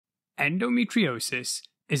Endometriosis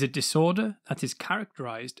is a disorder that is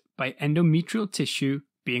characterized by endometrial tissue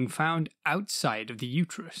being found outside of the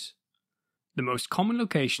uterus. The most common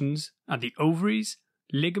locations are the ovaries,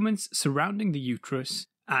 ligaments surrounding the uterus,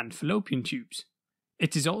 and fallopian tubes.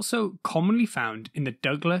 It is also commonly found in the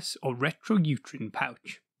Douglas or retrouterine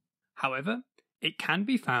pouch. However, it can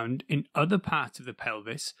be found in other parts of the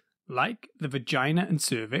pelvis, like the vagina and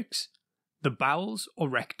cervix, the bowels or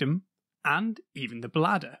rectum, and even the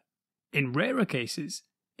bladder. In rarer cases,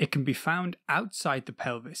 it can be found outside the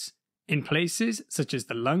pelvis, in places such as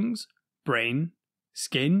the lungs, brain,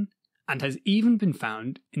 skin, and has even been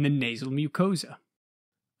found in the nasal mucosa.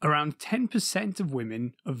 Around 10% of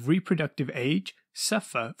women of reproductive age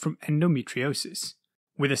suffer from endometriosis,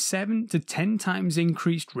 with a 7 to 10 times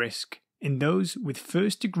increased risk in those with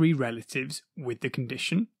first-degree relatives with the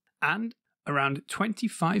condition, and around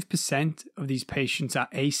 25% of these patients are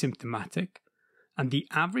asymptomatic, and the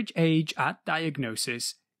average age at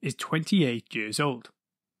diagnosis is 28 years old.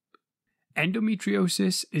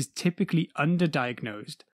 Endometriosis is typically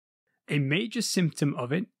underdiagnosed. A major symptom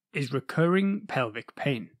of it is recurring pelvic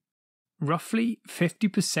pain. Roughly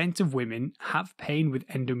 50% of women have pain with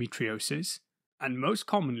endometriosis, and most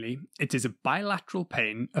commonly it is a bilateral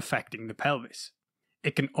pain affecting the pelvis.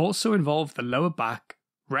 It can also involve the lower back,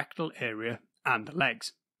 rectal area, and the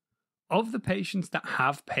legs. Of the patients that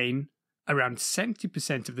have pain, around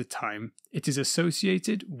 70% of the time it is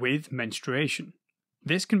associated with menstruation.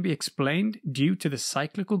 This can be explained due to the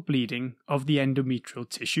cyclical bleeding of the endometrial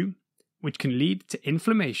tissue, which can lead to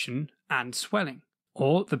inflammation and swelling,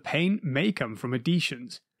 or the pain may come from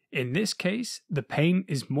adhesions. In this case, the pain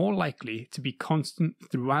is more likely to be constant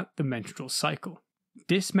throughout the menstrual cycle.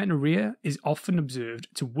 Dysmenorrhea is often observed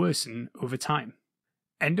to worsen over time.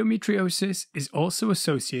 Endometriosis is also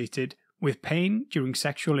associated with pain during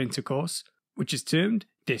sexual intercourse, which is termed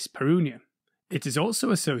dyspareunia. It is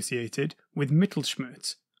also associated with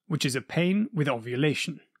Mittelschmerz, which is a pain with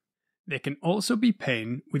ovulation. There can also be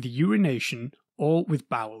pain with urination or with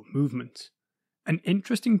bowel movement. An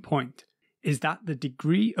interesting point is that the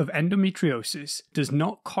degree of endometriosis does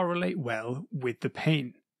not correlate well with the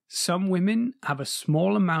pain. Some women have a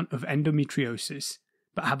small amount of endometriosis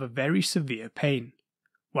but have a very severe pain,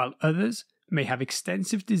 while others may have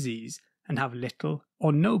extensive disease and have little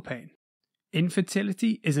or no pain.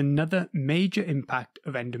 Infertility is another major impact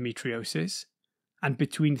of endometriosis, and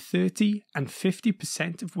between 30 and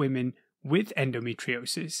 50% of women with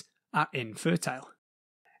endometriosis are infertile.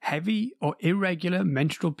 Heavy or irregular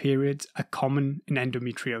menstrual periods are common in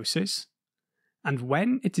endometriosis, and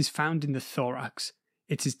when it is found in the thorax,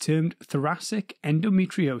 it is termed thoracic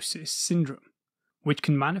endometriosis syndrome, which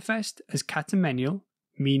can manifest as catamenial,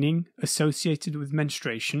 meaning associated with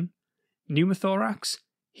menstruation, pneumothorax,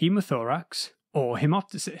 hemothorax, or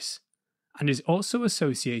hemoptysis, and is also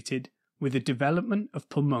associated with the development of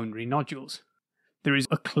pulmonary nodules. There is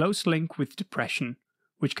a close link with depression,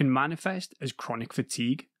 which can manifest as chronic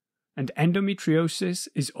fatigue, and endometriosis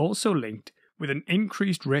is also linked with an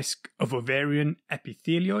increased risk of ovarian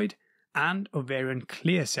epithelioid and ovarian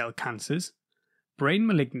clear cell cancers, brain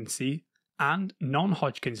malignancy, and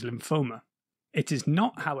non-Hodgkin's lymphoma. It is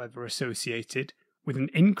not, however, associated with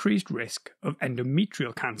an increased risk of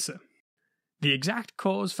endometrial cancer. The exact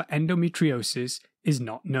cause for endometriosis is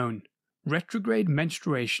not known. Retrograde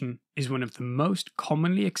menstruation is one of the most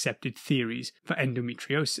commonly accepted theories for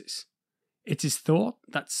endometriosis. It is thought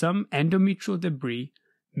that some endometrial debris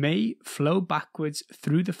may flow backwards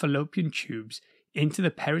through the fallopian tubes into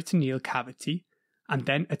the peritoneal cavity and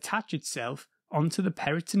then attach itself onto the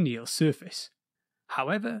peritoneal surface.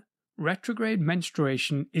 However, retrograde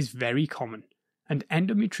menstruation is very common, and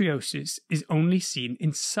endometriosis is only seen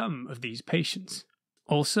in some of these patients.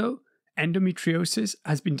 Also, endometriosis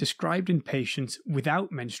has been described in patients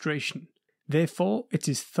without menstruation. Therefore, it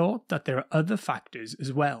is thought that there are other factors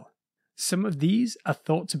as well. Some of these are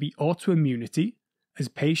thought to be autoimmunity, as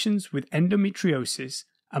patients with endometriosis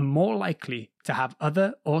are more likely to have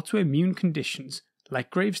other autoimmune conditions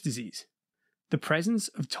like Graves' disease. The presence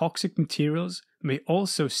of toxic materials may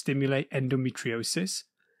also stimulate endometriosis,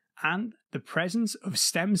 and the presence of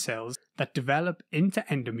stem cells that develop into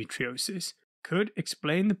endometriosis could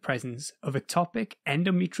explain the presence of ectopic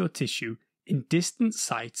endometrial tissue in distant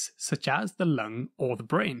sites such as the lung or the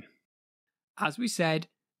brain. As we said,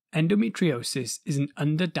 endometriosis is an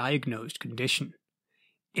underdiagnosed condition.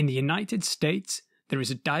 In the United States, there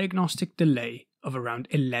is a diagnostic delay of around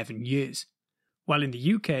 11 years, while in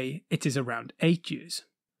the UK it is around 8 years.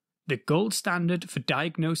 The gold standard for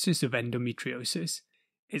diagnosis of endometriosis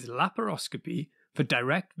is laparoscopy for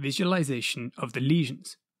direct visualization of the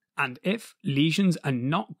lesions, And if lesions are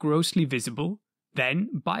not grossly visible, then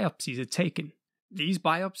biopsies are taken. These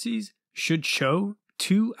biopsies should show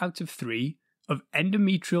 2 out of 3 of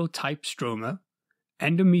endometrial type stroma,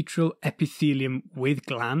 endometrial epithelium with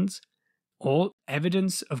glands, or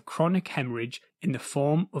evidence of chronic hemorrhage in the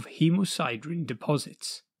form of hemosiderin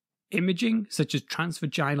deposits. Imaging, such as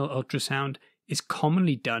transvaginal ultrasound, is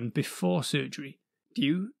commonly done before surgery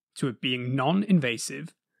due to it being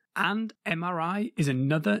non-invasive, and MRI is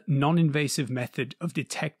another non-invasive method of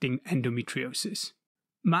detecting endometriosis.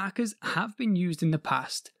 Markers have been used in the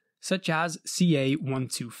past, such as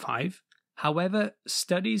CA125. However,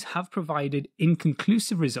 studies have provided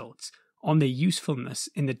inconclusive results on their usefulness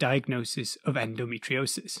in the diagnosis of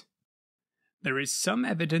endometriosis. There is some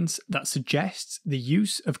evidence that suggests the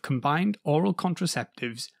use of combined oral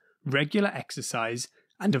contraceptives, regular exercise,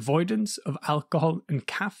 and avoidance of alcohol and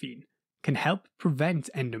caffeine can help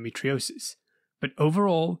prevent endometriosis, but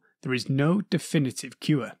overall there is no definitive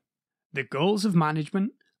cure. The goals of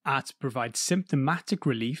management are to provide symptomatic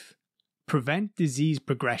relief, prevent disease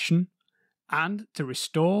progression, and to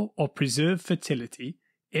restore or preserve fertility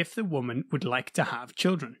if the woman would like to have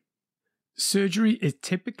children. Surgery is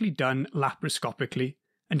typically done laparoscopically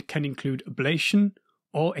and can include ablation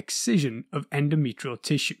or excision of endometrial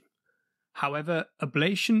tissue. However,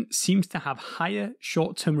 ablation seems to have higher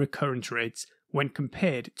short-term recurrence rates when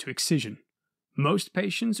compared to excision. Most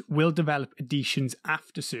patients will develop adhesions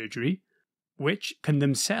after surgery, which can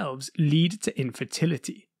themselves lead to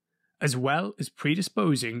infertility, as well as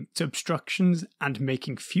predisposing to obstructions and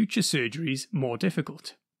making future surgeries more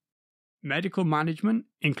difficult. Medical management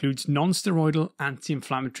includes non-steroidal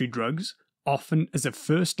anti-inflammatory drugs, often as a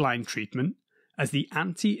first-line treatment, as the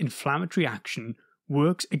anti-inflammatory action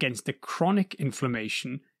works against the chronic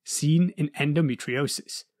inflammation seen in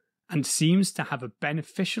endometriosis and seems to have a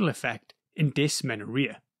beneficial effect in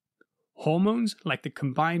dysmenorrhea. Hormones like the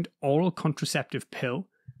combined oral contraceptive pill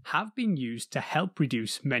have been used to help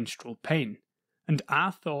reduce menstrual pain and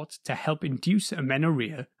are thought to help induce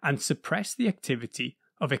amenorrhea and suppress the activity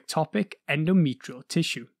of ectopic endometrial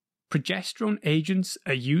tissue. Progesterone agents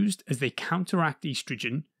are used as they counteract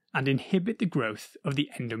estrogen and inhibit the growth of the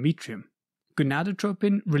endometrium.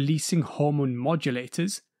 Gonadotropin-releasing hormone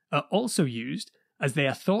modulators are also used as they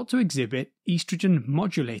are thought to exhibit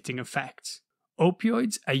estrogen-modulating effects.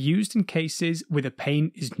 Opioids are used in cases where the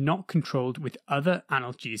pain is not controlled with other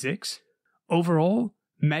analgesics. Overall,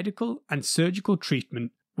 medical and surgical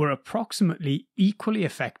treatment were approximately equally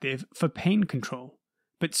effective for pain control,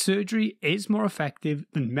 but surgery is more effective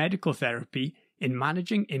than medical therapy in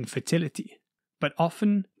managing infertility. But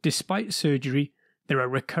often, despite surgery, there are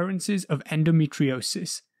recurrences of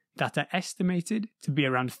endometriosis that are estimated to be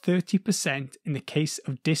around 30% in the case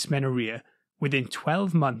of dysmenorrhea within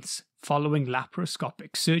 12 months following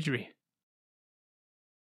laparoscopic surgery.